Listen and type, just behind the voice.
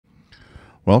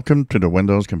Welcome to the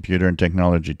Windows Computer and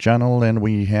Technology channel, and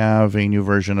we have a new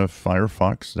version of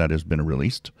Firefox that has been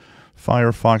released.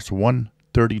 Firefox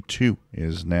 132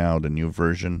 is now the new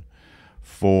version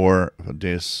for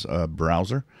this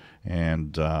browser,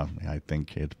 and I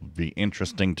think it would be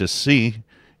interesting to see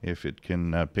if it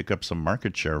can pick up some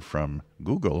market share from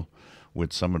Google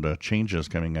with some of the changes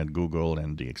coming at Google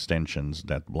and the extensions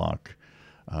that block,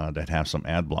 that have some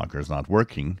ad blockers not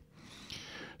working.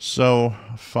 So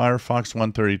Firefox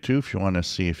 132, if you want to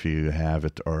see if you have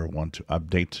it or want to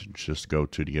update, just go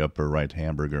to the upper right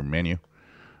hamburger menu,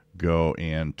 go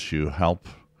into Help,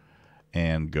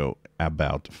 and go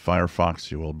About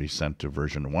Firefox. You will be sent to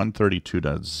version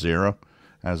 132.0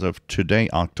 as of today,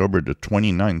 October the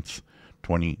 29th,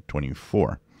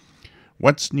 2024.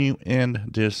 What's new in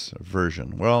this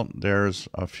version? Well, there's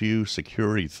a few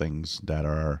security things that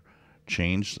are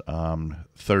changed.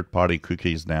 Third-party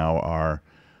cookies now are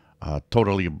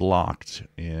totally blocked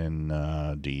in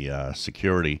the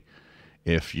security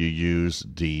if you use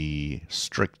the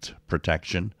strict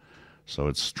protection. So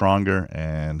it's stronger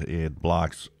and it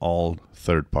blocks all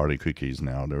third-party cookies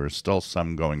now. There are still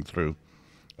some going through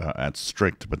at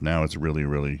strict, but now it's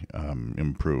really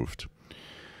improved.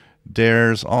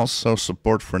 There's also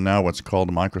support for now what's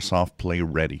called Microsoft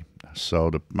PlayReady.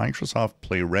 So the Microsoft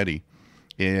PlayReady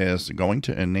is going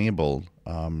to enable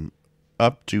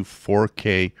up to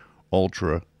 4K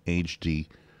Ultra HD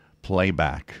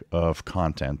playback of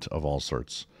content of all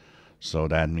sorts. So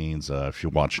that means if you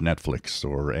watch Netflix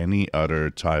or any other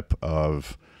type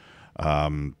of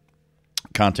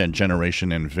content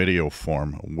generation in video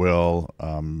form will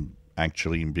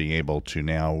actually be able to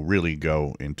now really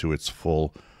go into its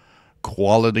full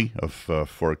quality of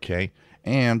 4K,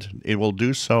 and it will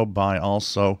do so by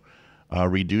also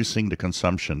reducing the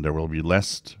consumption. There will be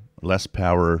less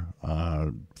power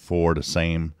for the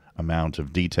same amount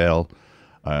of detail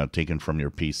taken from your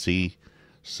PC.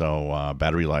 So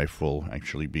battery life will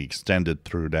actually be extended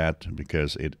through that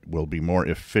because it will be more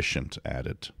efficient at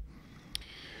it.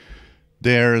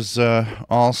 There's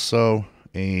also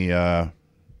a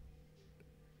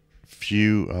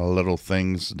few little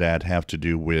things that have to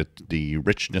do with the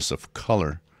richness of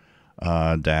color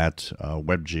that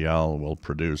WebGL will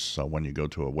produce. So when you go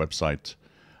to a website,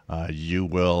 you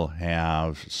will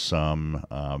have some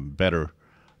better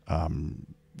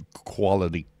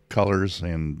quality colors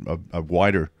and a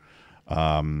wider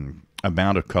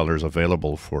amount of colors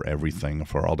available for everything,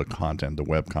 for all the content, the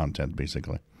web content,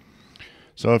 basically.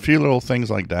 So a few little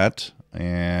things like that.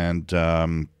 And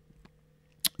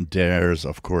there's,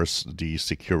 of course, the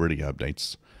security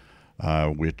updates,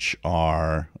 which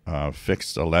are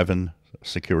fixed 11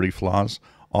 security flaws,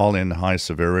 all in high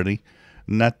severity.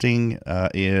 Nothing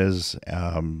is,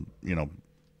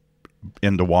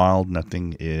 in the wild,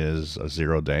 nothing is a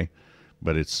 0-day,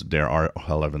 but there are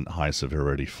 11 high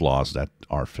severity flaws that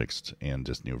are fixed in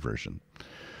this new version.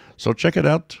 So check it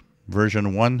out.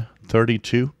 Version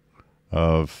 132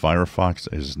 of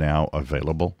Firefox is now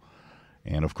available.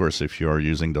 And of course, if you are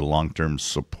using the long-term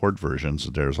support versions,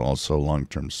 there's also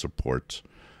long-term support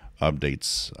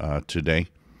updates today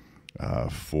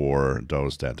for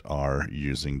those that are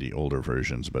using the older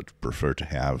versions but prefer to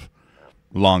have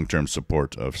long-term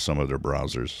support of some of their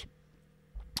browsers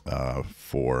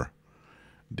for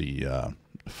the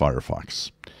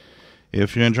Firefox.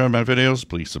 If you enjoyed my videos,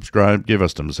 please subscribe, give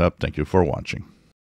us thumbs up. Thank you for watching.